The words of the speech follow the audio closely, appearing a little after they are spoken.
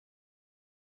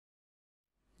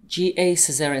GA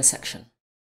cesarean section.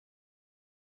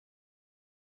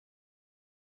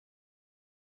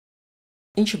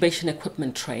 Intubation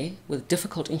equipment tray with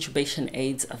difficult intubation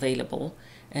aids available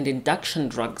and induction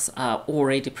drugs are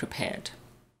already prepared.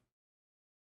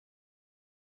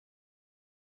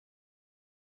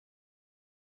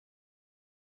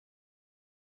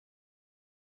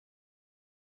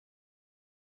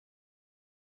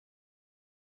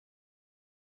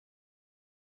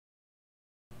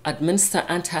 Administer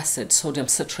antacid sodium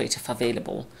citrate if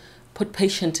available. Put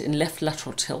patient in left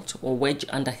lateral tilt or wedge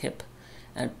under hip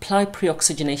and apply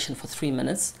pre-oxygenation for 3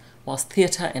 minutes whilst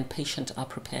theatre and patient are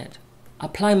prepared.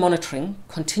 Apply monitoring,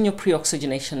 continue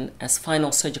pre-oxygenation as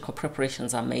final surgical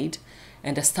preparations are made,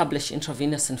 and establish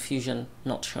intravenous infusion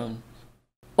not shown.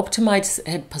 Optimize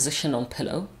head position on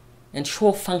pillow.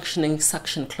 Ensure functioning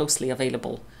suction closely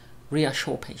available.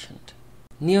 Reassure patient.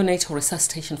 Neonatal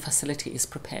resuscitation facility is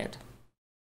prepared.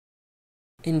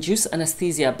 Induce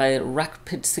anesthesia by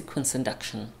rapid sequence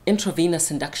induction.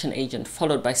 Intravenous induction agent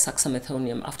followed by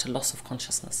succinylmethonium after loss of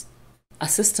consciousness.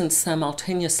 Assistant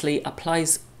simultaneously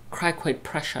applies cricoid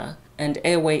pressure and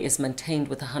airway is maintained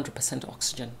with 100%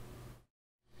 oxygen.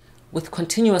 With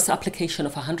continuous application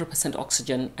of 100%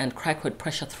 oxygen and cricoid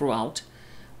pressure throughout,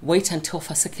 wait until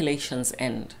fasciculations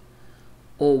end,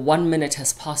 or 1 minute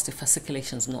has passed if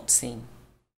fasciculations not seen.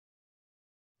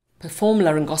 Perform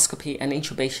laryngoscopy and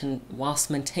intubation whilst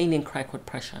maintaining cricoid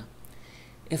pressure.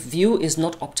 If view is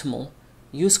not optimal,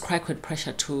 use cricoid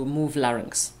pressure to move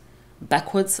larynx,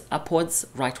 backwards, upwards,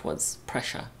 rightwards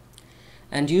pressure,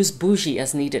 and use bougie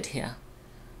as needed here.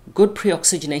 Good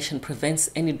pre-oxygenation prevents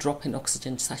any drop in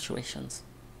oxygen saturations.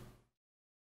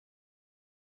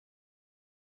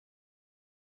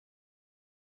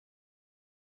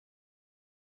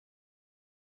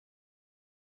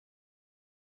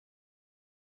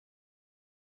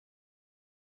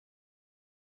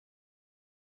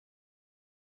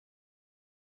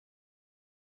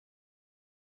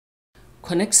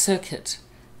 Connect circuit,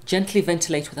 gently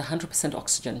ventilate with 100%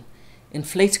 oxygen,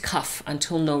 inflate cuff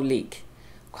until no leak,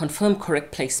 confirm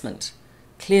correct placement,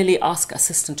 clearly ask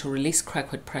assistant to release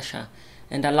cricoid pressure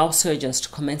and allow surgeons to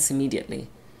commence immediately,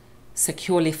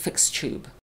 securely fix tube.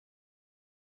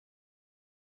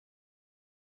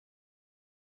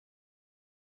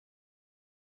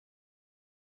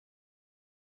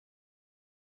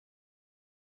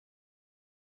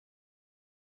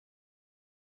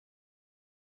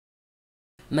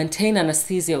 Maintain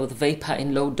anesthesia with vapor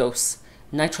in low dose,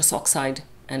 nitrous oxide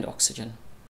and oxygen.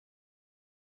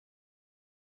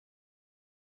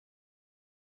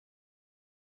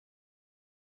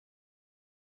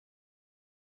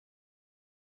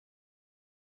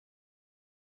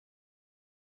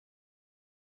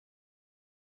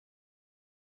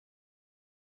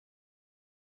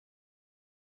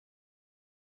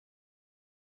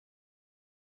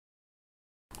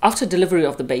 After delivery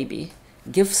of the baby,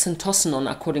 give syntocinon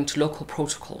according to local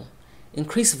protocol,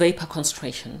 increase vapor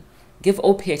concentration, give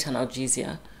opiate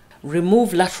analgesia,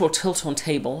 remove lateral tilt on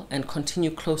table, and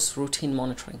continue close routine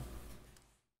monitoring.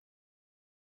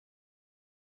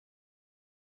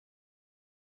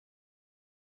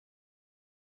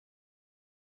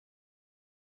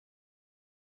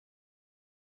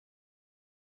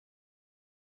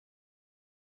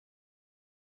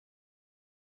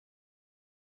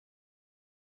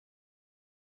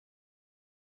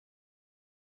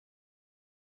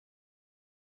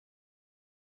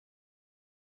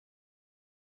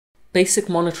 Basic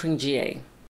monitoring GA.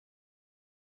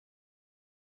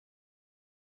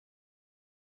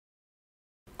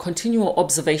 Continual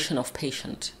observation of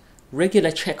patient,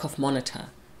 regular check of monitor,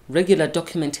 regular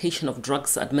documentation of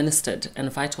drugs administered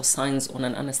and vital signs on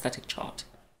an anesthetic chart.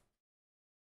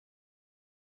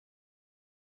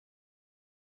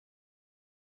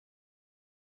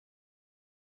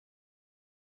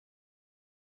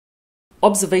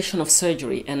 Observation of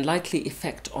surgery and likely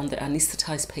effect on the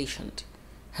anesthetized patient.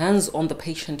 Hands on the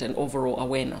patient and overall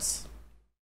awareness.